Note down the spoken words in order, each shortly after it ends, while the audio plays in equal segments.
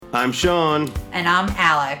I'm Sean. And I'm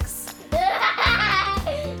Alex.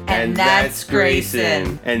 And that's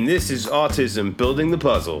Grayson. And this is Autism Building the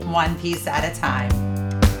Puzzle. One piece at a time.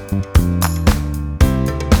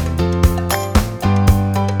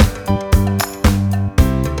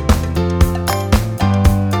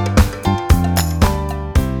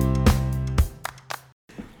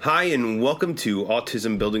 Hi, and welcome to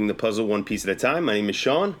Autism Building the Puzzle One Piece at a Time. My name is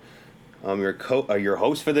Sean. I'm your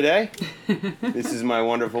host for the day. This is my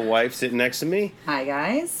wonderful wife sitting next to me. Hi,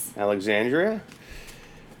 guys. Alexandria.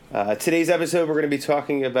 Today's episode, we're going to be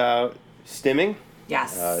talking about stimming.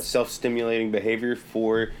 Yes. Self-stimulating behavior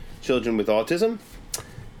for children with autism.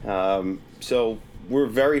 So we're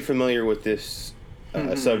very familiar with this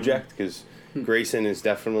subject because Grayson is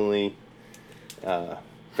definitely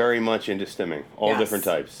very much into stimming, all different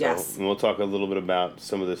types. So, and we'll talk a little bit about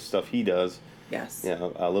some of the stuff he does. Yes.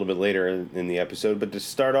 A little bit later in the episode. But to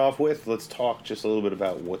start off with, let's talk just a little bit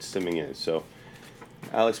about what stimming is. So,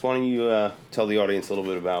 Alex, why don't you tell the audience a little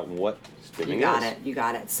bit about what stimming is? You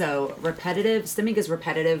got it. So, stimming is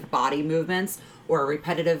repetitive body movements or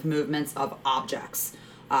repetitive movements of objects,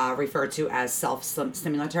 referred to as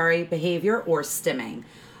self-stimulatory behavior or stimming.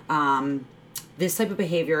 This type of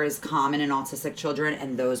behavior is common in autistic children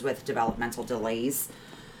and those with developmental delays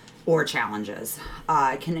or challenges.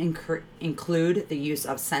 It can include the use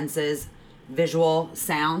of senses, visual,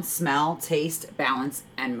 sound, smell, taste, balance,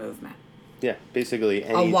 and movement. Yeah, basically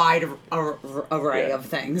a wide array of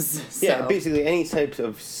things. So. Yeah, basically any type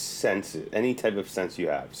of sense you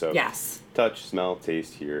have. So yes, touch, smell,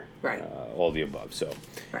 taste, hear, right, all the above. So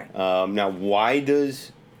right. Now, why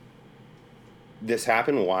does this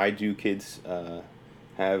happen? Why do kids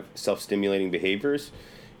have self-stimulating behaviors?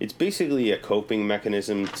 It's basically a coping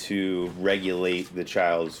mechanism to regulate the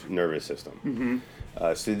child's nervous system.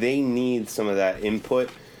 Mm-hmm. So they need some of that input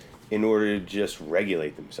in order to just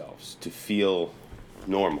regulate themselves, to feel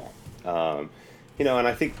normal. And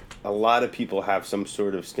I think a lot of people have some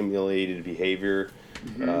sort of stimulated behavior.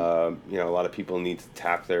 Mm-hmm. A lot of people need to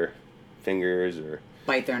tap their fingers or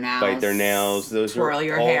bite their nails. Those twirl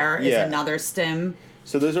your hair is another stim.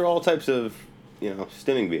 So those are all types of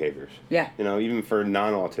stimming behaviors. Yeah. Even for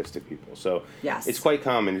non-autistic people. So yes, it's quite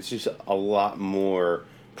common. It's just a lot more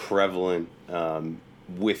prevalent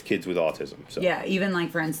with kids with autism. So yeah, even like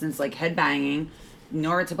for instance, like head banging,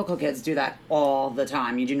 neurotypical kids do that all the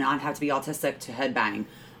time. You do not have to be autistic to head bang.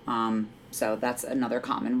 So that's another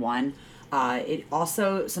common one.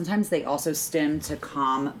 Sometimes they also stim to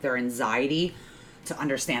calm their anxiety, to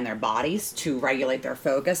understand their bodies, to regulate their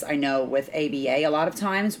focus. I know with ABA, a lot of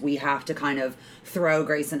times we have to kind of throw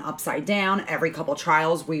Grayson upside down. Every couple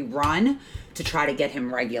trials we run to try to get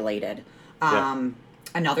him regulated.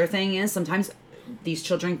 Another thing is sometimes these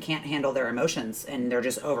children can't handle their emotions and they're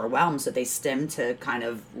just overwhelmed. So they stim to kind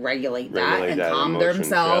of regulate that and calm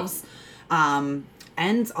themselves. Yeah.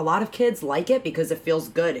 And a lot of kids like it because it feels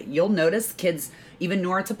good. You'll notice kids, even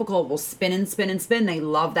neurotypical, will spin and spin and spin. They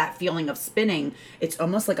love that feeling of spinning. It's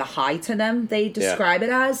almost like a high to them, they describe it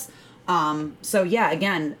as. So yeah,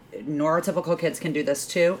 again, neurotypical kids can do this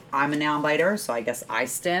too. I'm a nail biter, so I guess I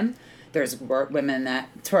stim. There's women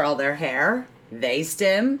that twirl their hair. They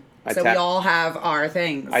stim. We all have our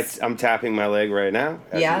things. I'm tapping my leg right now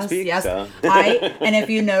as we speak. Yes. So. And if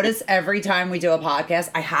you notice, every time we do a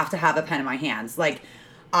podcast, I have to have a pen in my hands. Like,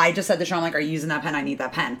 I just said to Sean, like, are you using that pen? I need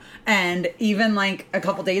that pen. And even like a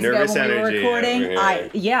couple days ago when we were recording,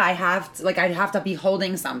 I have to, I'd have to be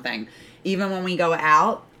holding something. Even when we go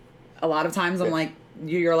out, a lot of times I'm like,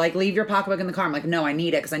 you're like, leave your pocketbook in the car. I'm like, no, I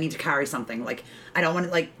need it because I need to carry something. Like, I don't want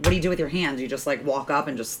to, what do you do with your hands? You just, walk up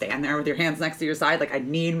and just stand there with your hands next to your side? I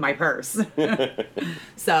need my purse.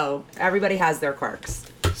 So, everybody has their quirks.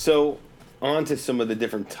 So, on to some of the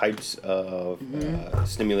different types of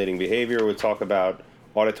stimulating behavior. We'll talk about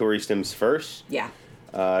auditory stims first. Yeah.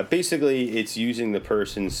 Basically, it's using the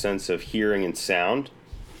person's sense of hearing and sound.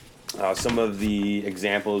 Some of the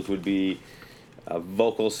examples would be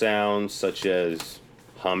vocal sounds such as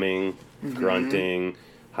humming, grunting,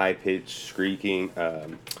 high-pitched screeching.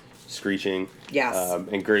 Yes.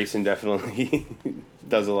 And Grayson definitely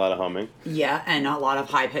does a lot of humming. Yeah, and a lot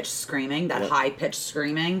of high-pitched screaming. That high-pitched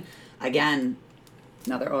screaming, again,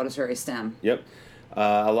 another auditory stim. Yep.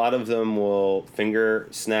 A lot of them will finger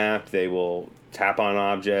snap. They will tap on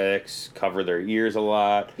objects, cover their ears a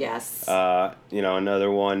lot. Yes.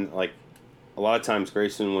 Another one, a lot of times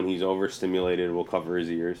Grayson, when he's overstimulated, will cover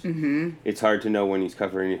his ears. Mm-hmm. It's hard to know when he's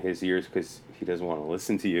covering his ears because he doesn't want to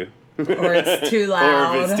listen to you. Or it's too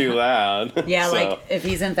loud. Or if it's too loud. Yeah, so. If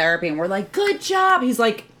he's in therapy and we're like, good job, he's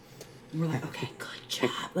like, we're like, okay, good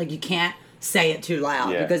job. You can't say it too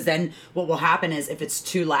loud, Yeah. because then what will happen is if it's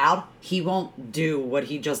too loud, he won't do what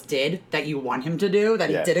he just did that you want him to do, that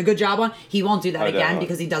Yeah. he did a good job on. He won't do that Oh, again definitely.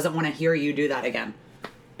 because he doesn't want to hear you do that again.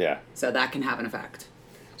 Yeah. So that can have an effect.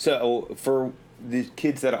 So for the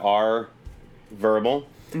kids that are verbal,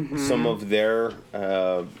 Mm-hmm. some of their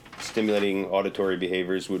stimulating auditory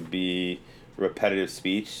behaviors would be repetitive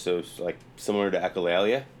speech, so it's like similar to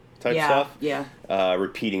echolalia type Yeah, stuff. yeah.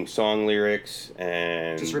 Repeating song lyrics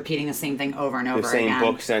and Just repeating the same thing over and the over same again.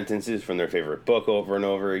 book sentences from their favorite book over and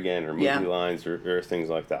over again, or movie Yeah. lines, or things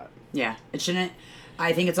like that. Yeah, it shouldn't.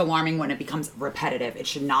 I think it's alarming when it becomes repetitive. It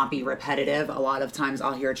should not be repetitive. A lot of times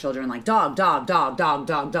I'll hear children like dog, dog, dog, dog,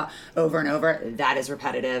 dog, dog over and over. That is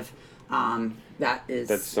repetitive. That is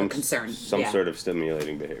That's a concern. some yeah. sort of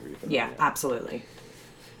stimulating behavior. Yeah, absolutely.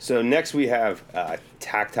 So next we have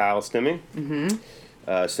tactile stimming.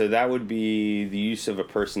 Mm-hmm. So that would be the use of a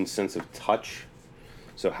person's sense of touch,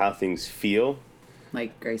 so how things feel.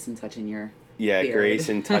 Like Grayson touching your Yeah, beard.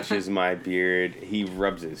 Grayson touches my beard. He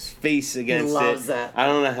rubs his face against loves it. it. I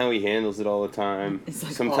don't know how he handles it all the time. It's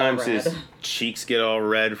like Sometimes all his red. cheeks get all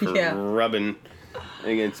red for Yeah. rubbing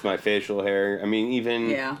against my facial hair. I mean,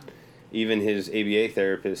 Yeah. even his ABA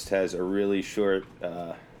therapist has a really short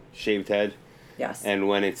shaved head. Yes. And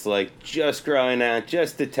when it's like just growing out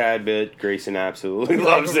just a tad bit, Grayson absolutely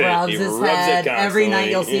loves it. Rubs He his rubs head. it Every night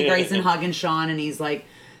you'll constantly. see Grayson hugging Sean, and he's like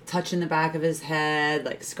touching the back of his head,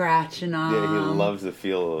 like scratching him. Yeah, he loves the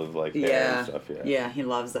feel of like hair Yeah. and stuff. Yeah, he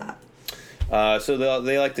loves that. So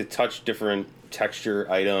they like to touch different texture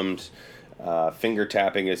items. Finger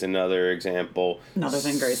tapping is another example. Another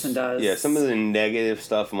thing Grayson does. Yeah, some of the negative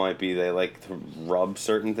stuff might be they like to rub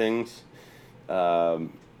certain things.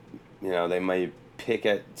 They might pick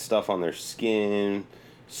at stuff on their skin,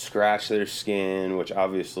 scratch their skin, which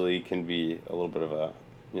obviously can be a little bit of a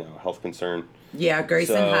health concern. Yeah,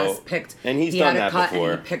 Grayson So- has picked. and he's he done had a that cut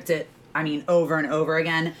before. and he picked it. I mean, over and over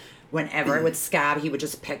again. Whenever it would scab, he would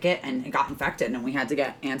just pick it, and it got infected, and we had to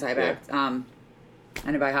get antibiotic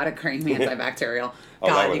cream, antibacterial. Oh,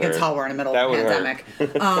 that God, would you can hurt. tell we're in the middle That of a would hurt.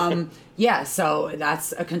 pandemic. Yeah, so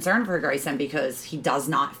that's a concern for Grayson because he does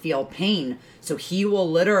not feel pain. So he will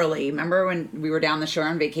literally, remember when we were down the shore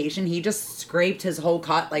on vacation, he just scraped his whole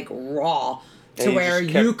cut like raw to And he where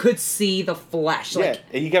just kept- you could see the flesh. Yeah, Like,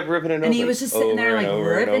 and he kept ripping it open. and he was just sitting there over like and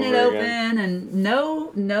over and ripping it over open again. and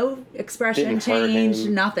no expression Didn't hurt change,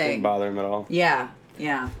 him, nothing. Didn't bother him at all. Yeah.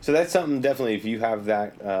 So that's something definitely, if you have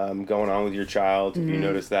that going on with your child, if you Mm-hmm.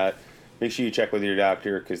 notice that, make sure you check with your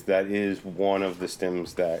doctor because that is one of the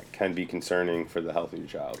stims that can be concerning for the health of your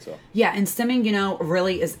child. So Yeah, and stimming,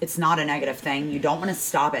 really it's not a negative thing. You don't want to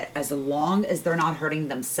stop it as long as they're not hurting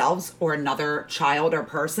themselves or another child or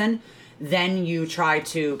person. Then you try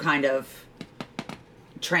to kind of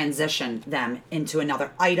transition them into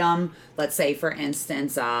another item. Let's say, for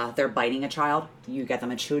instance, they're biting a child. You get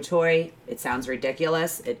them a chew toy. It sounds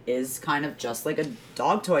ridiculous. It is kind of just like a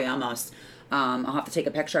dog toy almost. I'll have to take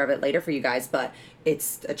a picture of it later for you guys, but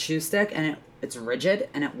it's a chew stick and it's rigid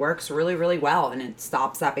and it works really, really well, and it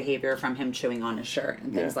stops that behavior from him chewing on his shirt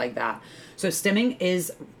and things like that. So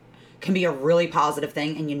stimming can be a really positive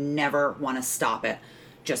thing, and you never want to stop it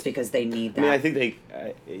just because they need that. I mean, I think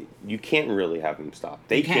you can't really have them stop.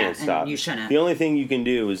 They You can't, can't and stop. you shouldn't. The only thing you can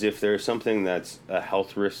do is if there's something that's a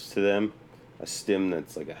health risk to them, a stim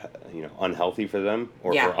that's like unhealthy for them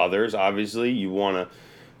or Yeah. for others. Obviously, you want to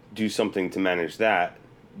do something to manage that.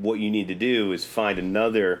 What you need to do is find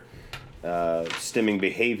another stimming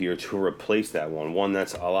behavior to replace that one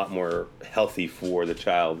that's a lot more healthy for the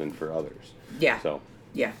child and for others. Yeah.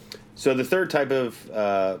 So the third type of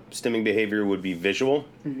stimming behavior would be visual.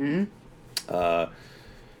 Mm-hmm.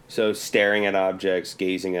 So staring at objects,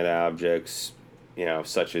 gazing at objects,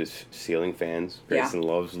 such as ceiling fans. Grayson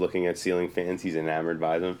loves looking at ceiling fans. He's enamored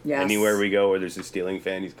by them. Yes. Anywhere we go where there's a ceiling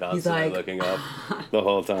fan, he's constantly like- looking up the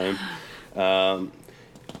whole time.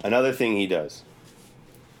 Another thing he does,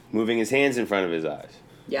 moving his hands in front of his eyes.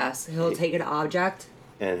 Yes, he'll take an object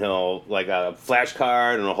And he'll, like a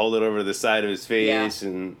flashcard, and he'll hold it over to the side of his face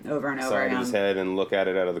and over and over side of his again. head and look at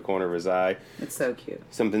it out of the corner of his eye. It's so cute.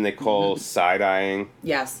 Something they call side-eyeing,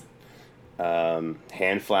 Yes.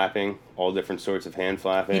 hand flapping, all different sorts of hand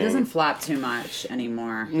flapping. He doesn't flap too much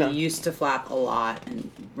anymore. No. He used to flap a lot, and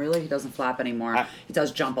really he doesn't flap anymore. He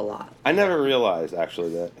does jump a lot. I never realized, actually,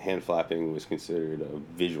 that hand flapping was considered a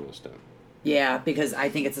visual stim. Yeah, because I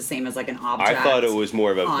think it's the same as like an object. I thought it was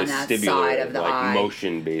more of a on that side vestibular, of the like eye.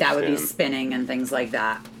 motion-based That would be stim. spinning and things like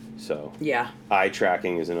that. So Yeah. eye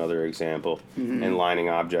tracking is another example, and lining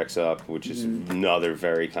objects up, which is another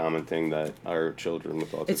very common thing that our children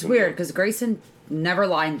with autism It's weird do. because Grayson never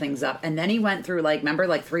lined things up, and then he went through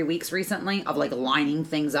remember 3 weeks recently of lining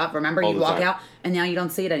things up. Remember, All you the walk time. out and now you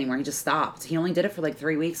don't see it anymore. He just stopped. He only did it for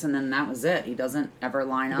 3 weeks, and then that was it. He doesn't ever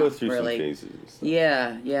line Go up through really. some phases. And stuff.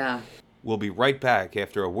 Yeah. We'll be right back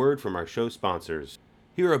after a word from our show sponsors.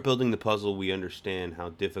 Here at Building the Puzzle, we understand how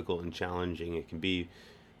difficult and challenging it can be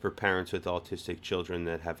for parents with autistic children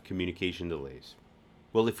that have communication delays.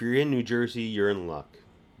 Well, if you're in New Jersey, you're in luck.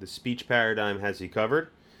 The Speech Paradigm has you covered.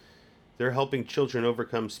 They're helping children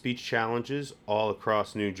overcome speech challenges all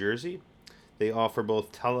across New Jersey. They offer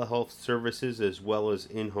both telehealth services as well as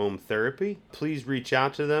in-home therapy. Please reach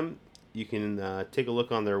out to them. You can take a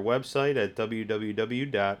look on their website at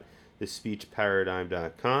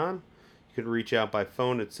www.thespeechparadigm.com. You can reach out by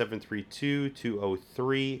phone at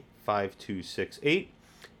 732-203-5268. You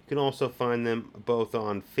can also find them both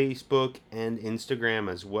on Facebook and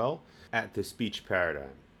Instagram as well at The Speech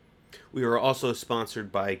Paradigm. We are also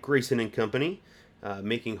sponsored by Grayson & Company,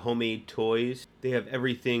 making homemade toys. They have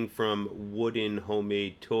everything from wooden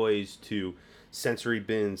homemade toys to sensory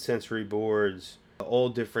bins, sensory boards, all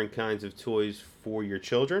different kinds of toys for your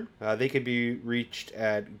children. They can be reached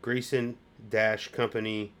at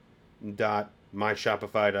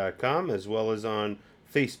grayson-company.myshopify.com, as well as on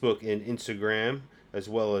Facebook and Instagram, as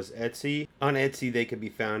well as Etsy. On Etsy, they can be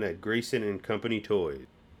found at Grayson & Company Toys.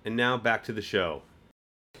 And now back to the show.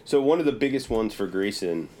 So one of the biggest ones for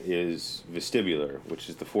Grayson is vestibular, which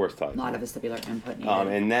is the fourth type. A lot of vestibular input needed.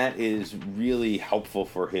 And that is really helpful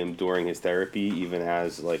for him during his therapy, even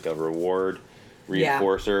as a reward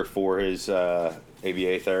reinforcer for his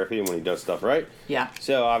ABA therapy and when he does stuff right. Yeah.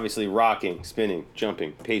 So obviously rocking, spinning,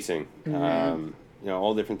 jumping, pacing,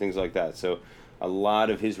 all different things like that. So a lot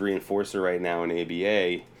of his reinforcer right now in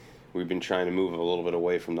ABA, we've been trying to move a little bit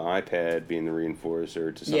away from the iPad being the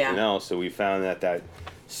reinforcer to something else. So we found that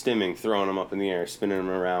stimming, throwing him up in the air, spinning him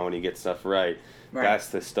around when he gets stuff right. That's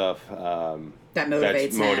the stuff that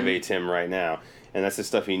motivates him right now. And that's the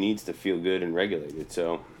stuff he needs to feel good and regulated.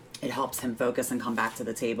 So it helps him focus and come back to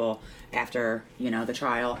the table after, the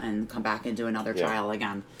trial and come back and do another trial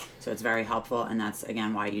again. So it's very helpful, and that's,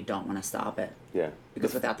 again, why you don't want to stop it. Yeah.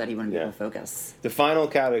 Because without that, he wouldn't be able to focus. The final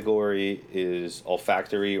category is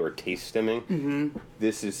olfactory or taste stimming. Mm-hmm.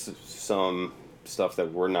 This is some stuff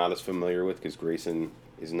that we're not as familiar with because Grayson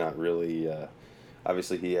is not really...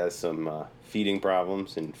 obviously, he has some feeding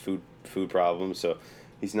problems and food problems, so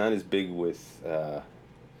he's not as big with...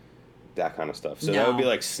 that kind of stuff. So that would be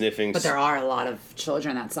like sniffing. But there are a lot of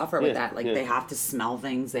children that suffer with that. They have to smell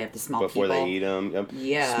things. They have to smell before people. They eat them. Yep.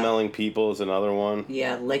 Yeah. Smelling people is another one.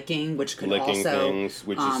 Yeah, licking, which could licking also... things,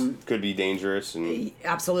 which could be dangerous. And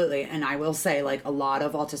absolutely. And I will say, a lot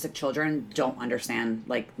of autistic children don't understand,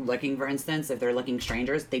 licking, for instance, if they're licking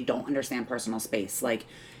strangers, they don't understand personal space.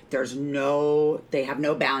 They have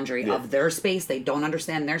no boundary of their space. They don't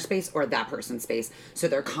understand their space or that person's space. So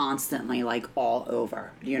they're constantly all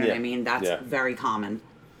over. You know what I mean? That's very common.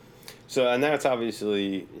 So, and that's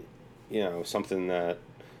obviously, something that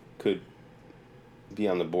could be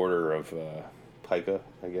on the border of pica,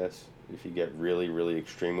 I guess, if you get really, really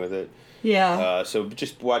extreme with it. Yeah. So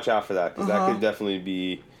just watch out for that because that could definitely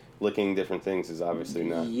be licking different things is obviously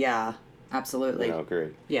not. Yeah, absolutely.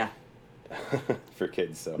 Great. Yeah. For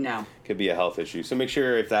kids, so no, could be a health issue. So make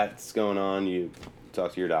sure if that's going on, you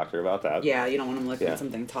talk to your doctor about that. Yeah, you don't want them looking at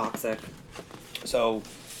something toxic. So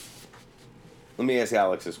let me ask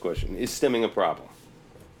Alex this question: is stimming a problem?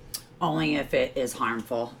 Only if it is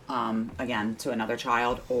harmful, again, to another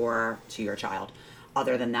child or to your child.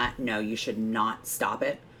 Other than that, no, you should not stop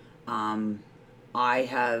it. I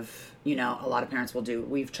have, a lot of parents will do.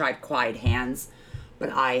 We've tried quiet hands,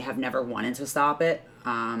 but I have never wanted to stop it.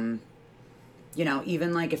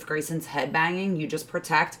 Even if Grayson's head banging, you just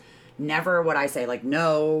protect. Never would I say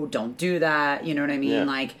no, don't do that. You know what I mean?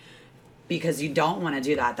 Yeah. Because you don't want to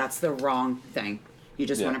do that. That's the wrong thing. You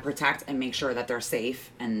just want to protect and make sure that they're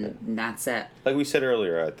safe, and that's it. Like we said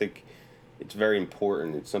earlier, I think it's very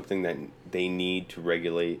important. It's something that they need to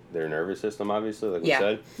regulate their nervous system, obviously, like we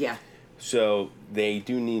said. Yeah. So they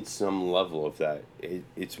do need some level of that.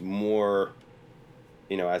 It's more...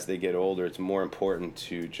 as they get older, it's more important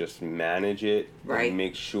to just manage it and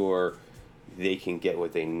make sure they can get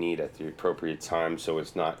what they need at the appropriate time so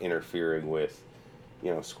it's not interfering with,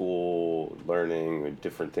 school, learning, and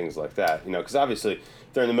different things like that. Because obviously,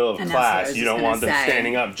 if they're in the middle of class, you don't want them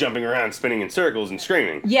standing up, jumping around, spinning in circles, and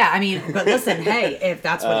screaming. Yeah, but listen, hey, if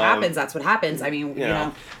that's what happens, that's what happens.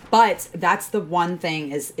 But that's the one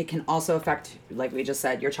thing is it can also affect, like we just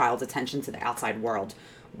said, your child's attention to the outside world.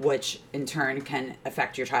 which in turn can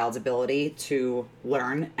affect your child's ability to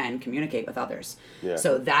learn and communicate with others. Yeah.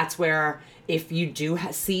 So that's where, if you do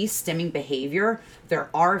see stimming behavior, there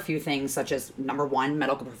are a few things, such as, number one,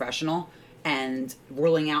 medical professional, and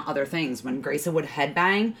ruling out other things. When Grayson would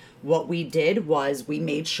headbang, what we did was we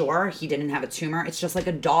made sure he didn't have a tumor. It's just like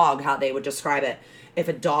a dog, how they would describe it. If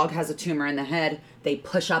a dog has a tumor in the head, they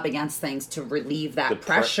push up against things to relieve that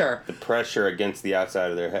pressure. The pressure against the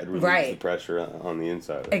outside of their head relieves the pressure on the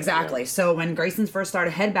inside. Exactly. Yeah. So when Grayson first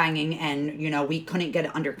started headbanging and, we couldn't get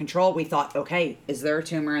it under control, we thought, okay, is there a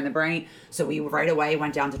tumor in the brain? So we right away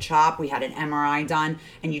went down to CHOP. We had an MRI done,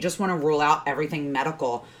 and you just want to rule out everything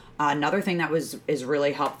medical. Another thing that is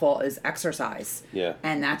really helpful is exercise. Yeah.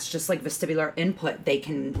 And that's just like vestibular input. They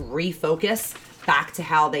can refocus back to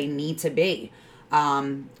how they need to be.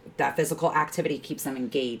 That physical activity keeps them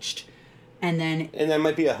engaged. And that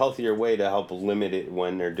might be a healthier way to help limit it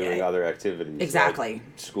when they're doing other activities. Exactly. Like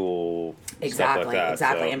school, exactly, stuff like that.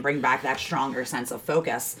 Exactly. So. And bring back that stronger sense of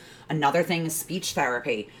focus. Another thing is speech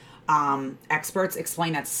therapy. Experts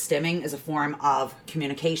explain that stimming is a form of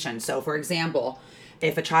communication. So, for example,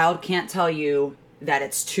 if a child can't tell you that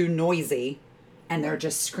it's too noisy and they're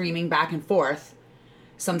just screaming back and forth,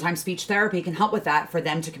 sometimes speech therapy can help with that, for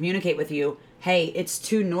them to communicate with you, hey, it's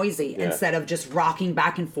too noisy, instead of just rocking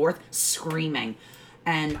back and forth, screaming.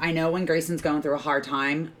 And I know when Grayson's going through a hard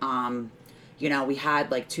time, we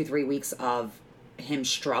had like 2-3 weeks of him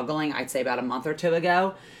struggling, I'd say about a month or two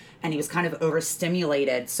ago, and he was kind of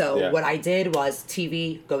overstimulated. So what I did was,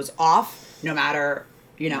 TV goes off, no matter,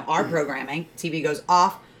 our programming, TV goes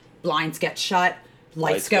off, blinds get shut,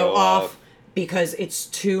 lights go off, because it's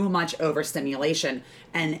too much overstimulation.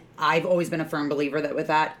 And I've always been a firm believer that with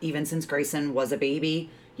that, even since Grayson was a baby,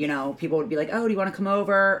 people would be like, oh, do you want to come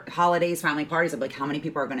over? Holidays, family parties. I'd be like, how many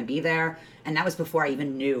people are going to be there? And that was before I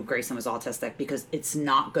even knew Grayson was autistic, because it's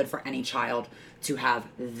not good for any child to have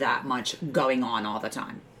that much going on all the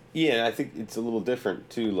time. Yeah, I think it's a little different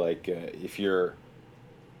too. Like if you're,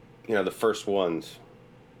 the first ones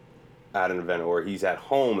at an event, or he's at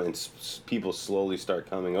home and people slowly start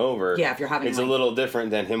coming over. Yeah, if you're having, it's a little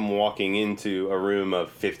different than him walking into a room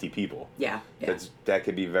of 50 people. Yeah. That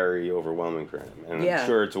could be very overwhelming for him, and I'm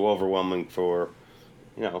sure it's overwhelming for,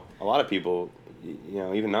 a lot of people,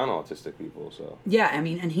 even non-autistic people. So yeah, I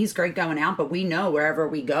mean, and he's great going out, but we know wherever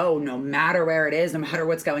we go, no matter where it is, no matter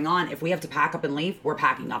what's going on, if we have to pack up and leave, we're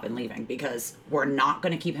packing up and leaving, because we're not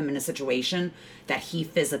going to keep him in a situation that he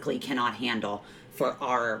physically cannot handle for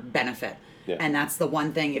our benefit. Yeah. And that's the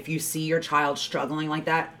one thing, if you see your child struggling like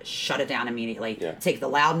that, shut it down immediately. Yeah. Take the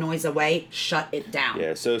loud noise away, shut it down.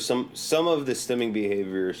 Yeah, so some of the stimming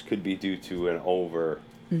behaviors could be due to an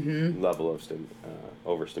level of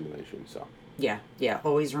overstimulation. So yeah,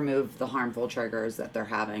 always remove the harmful triggers that they're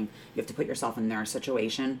having. You have to put yourself in their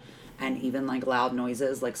situation. And even like loud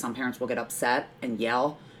noises, like some parents will get upset and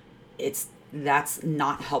yell, that's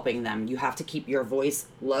not helping them. You have to keep your voice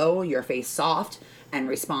low, your face soft, and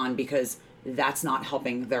respond, because that's not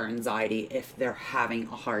helping their anxiety if they're having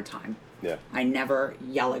a hard time. Yeah. I never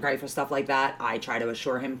yell at Gray for stuff like that. I try to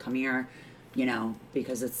assure him, come here,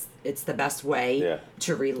 because it's the best way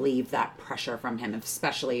to relieve that pressure from him,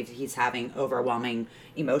 especially if he's having overwhelming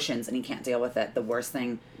emotions and he can't deal with it. The worst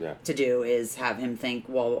thing to do is have him think,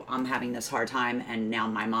 well, I'm having this hard time and now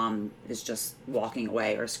my mom is just walking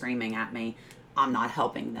away or screaming at me. I'm not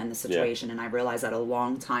helping then the situation. And I realized that a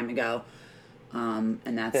long time ago. And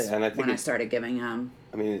that's when I started giving him.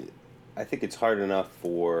 I mean, I think it's hard enough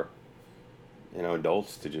for,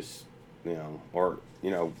 adults to just,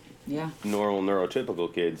 normal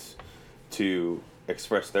neurotypical kids to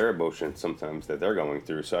express their emotions sometimes that they're going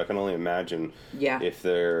through. So I can only imagine if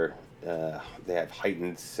they have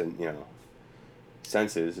heightened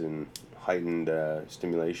senses and heightened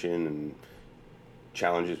stimulation and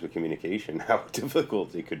challenges with communication, how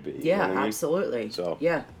difficult it could be. Yeah, you know what I mean? Absolutely. So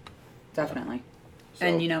yeah, definitely. So,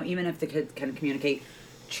 and even if the kid can communicate,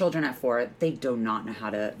 children at 4, they do not know how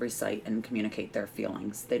to recite and communicate their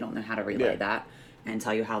feelings. They don't know how to relay that and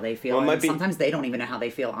tell you how they feel. Well, and sometimes they don't even know how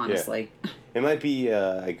they feel, honestly. Yeah. It might be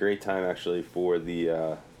a great time, actually, for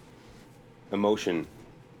the emotion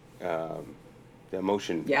chart.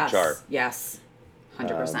 Yes,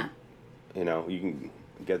 100%. You can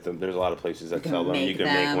get them. There's a lot of places that sell them. You can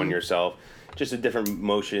them. make one yourself. Just the different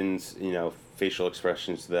emotions, facial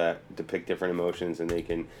expressions that depict different emotions, and they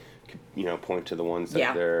can, point to the ones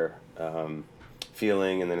that they're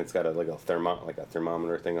feeling, and then it's got a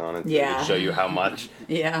thermometer thing on it to show you how much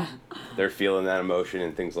they're feeling that emotion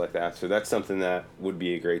and things like that. So that's something that would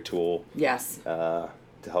be a great tool. Yes. To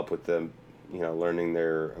help with them, learning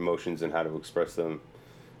their emotions and how to express them,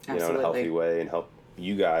 in a healthy way, and help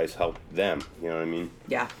you guys help them. You know what I mean?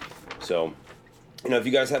 Yeah. So, if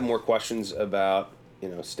you guys have more questions about,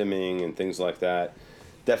 stimming and things like that,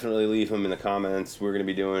 definitely leave them in the comments. We're going to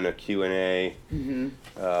be doing a Q&A, in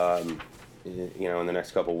the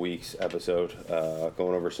next couple weeks episode,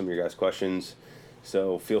 going over some of your guys' questions.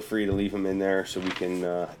 So feel free to leave them in there so we can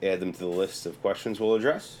add them to the list of questions we'll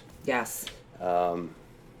address. Yes. Do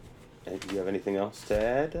you have anything else to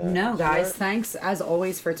add? No, guys. Sarah? Thanks as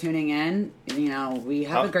always for tuning in. We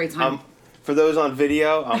have a great time. For those on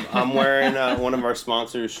video, I'm wearing one of our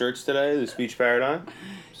sponsors' shirts today, the Speech Paradigm.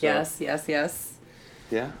 So, Yes.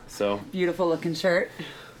 Yeah. So Beautiful looking shirt.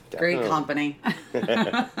 Definitely. Great company.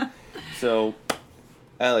 So,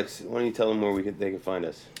 Alex, why don't you tell them where they can find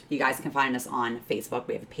us? You guys can find us on Facebook.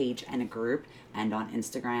 We have a page and a group, and on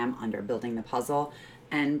Instagram under Building the Puzzle.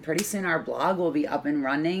 And pretty soon our blog will be up and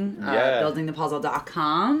running.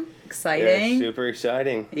 Buildingthepuzzle.com. Exciting. Yeah, super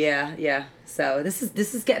exciting. Yeah. So this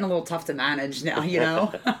is getting a little tough to manage now,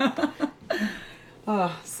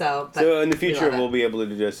 So in the future, we'll be able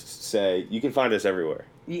to just say, you can find us everywhere.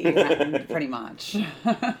 Yeah, pretty much.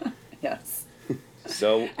 Yes.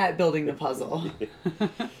 So At Building the Puzzle.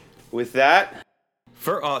 with that,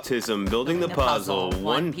 for Autism Building the Puzzle,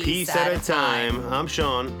 one piece at a time, I'm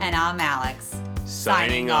Sean. And I'm Alex.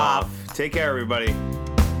 Signing off. Take care, everybody.